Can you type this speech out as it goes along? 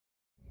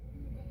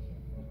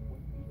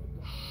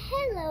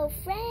Hello,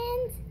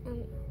 friends.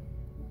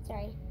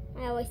 Sorry,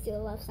 I always do a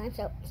love sign,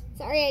 so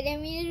sorry I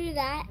didn't mean to do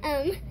that.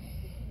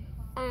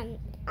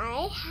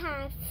 I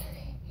have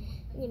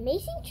an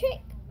amazing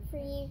trick for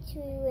you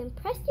to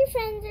impress your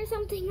friends or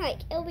something. Like,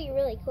 it'll be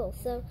really cool.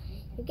 So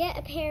you get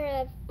a pair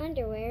of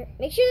underwear.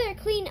 Make sure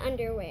they're clean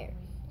underwear.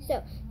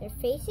 So they're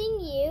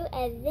facing you,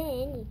 and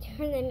then you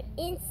turn them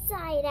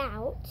inside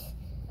out.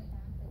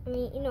 I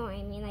mean, you know what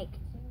I mean, like,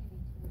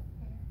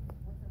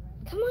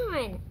 come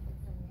on.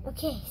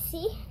 Okay,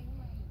 see?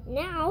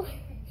 Now,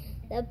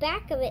 the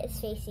back of it is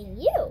facing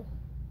you.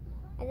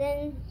 And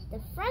then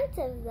the front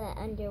of the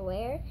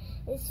underwear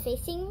is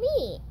facing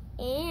me.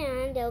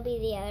 And it'll be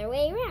the other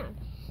way around.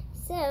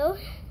 So,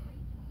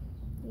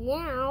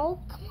 now,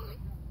 come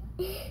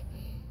on.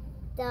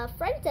 The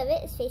front of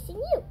it is facing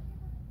you.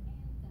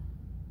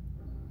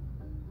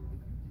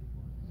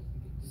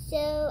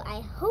 So, I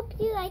hope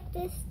you like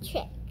this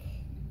trick.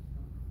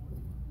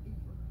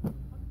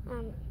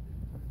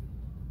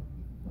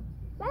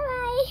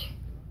 Bye-bye.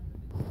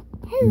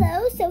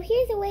 Hello, so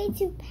here's a way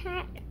to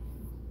pack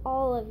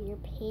all of your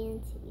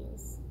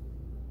panties.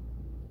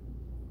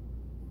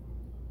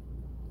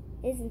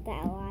 Isn't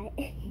that a lot?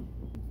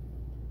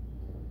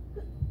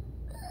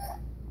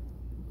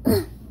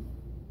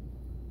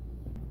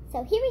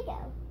 So here we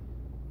go.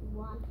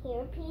 One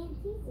pair of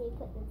panties, so you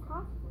put the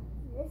top,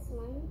 this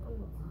one on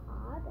the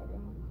top, and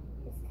then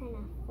just kind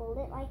of fold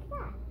it like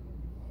that.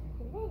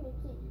 And then you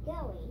keep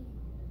going.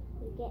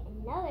 You get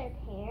another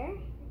pair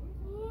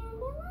and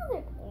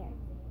another pair.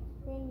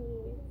 Then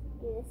you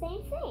do the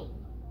same thing.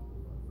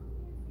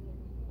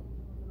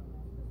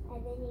 And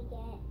then you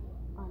get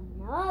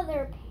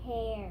another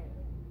pair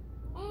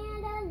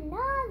and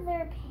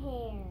another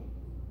pair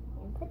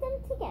and put them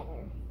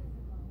together.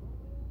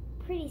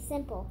 Pretty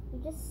simple. You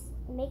just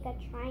make a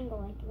triangle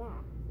like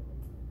that.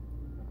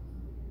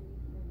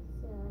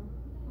 So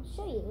I'll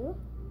show you.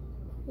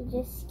 You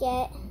just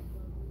get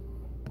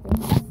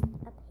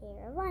a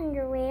pair of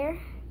underwear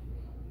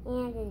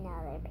and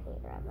another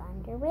pair of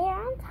underwear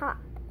on top.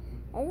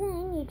 And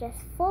then you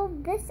just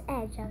fold this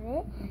edge of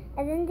it,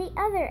 and then the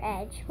other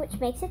edge, which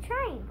makes a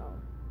triangle.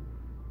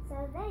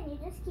 So then you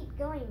just keep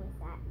going with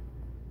that.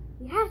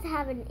 You have to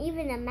have an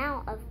even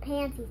amount of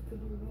panties to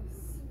do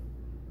this,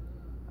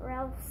 or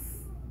else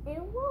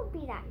it won't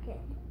be that good.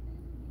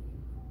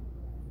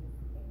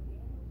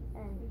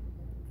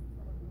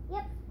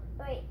 Yep,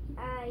 wait,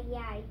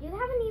 yeah, I do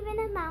have an even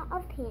amount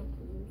of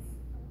panties.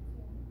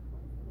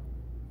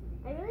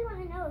 I really want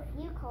to know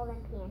if you call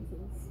them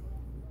panties.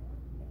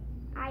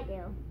 I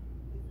do.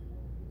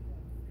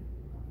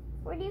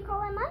 Or do you call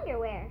them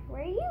underwear,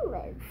 where you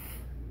live?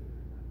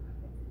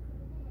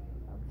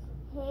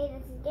 Okay,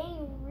 this is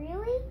getting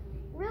really,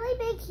 really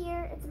big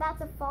here. It's about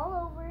to fall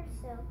over,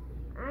 so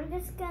I'm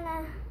just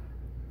gonna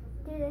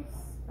do this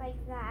like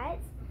that.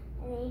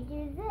 And then you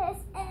do this,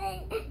 and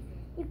then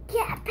you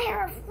get a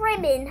pair of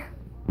ribbon.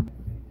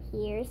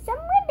 Here's some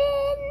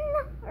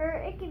ribbon, or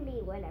it can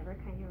be whatever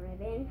kind of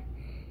ribbon.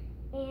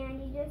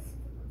 And you just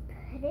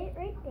put it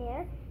right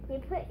there. You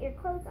put your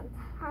clothes on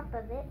top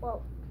of it,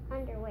 well,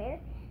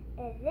 underwear,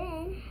 and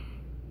then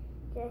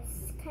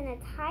just kind of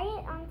tie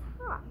it on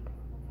top.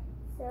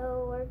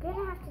 So we're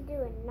gonna have to do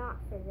a knot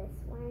for this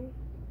one.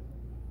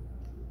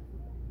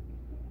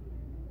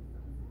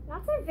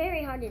 Knots are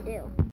very hard to do.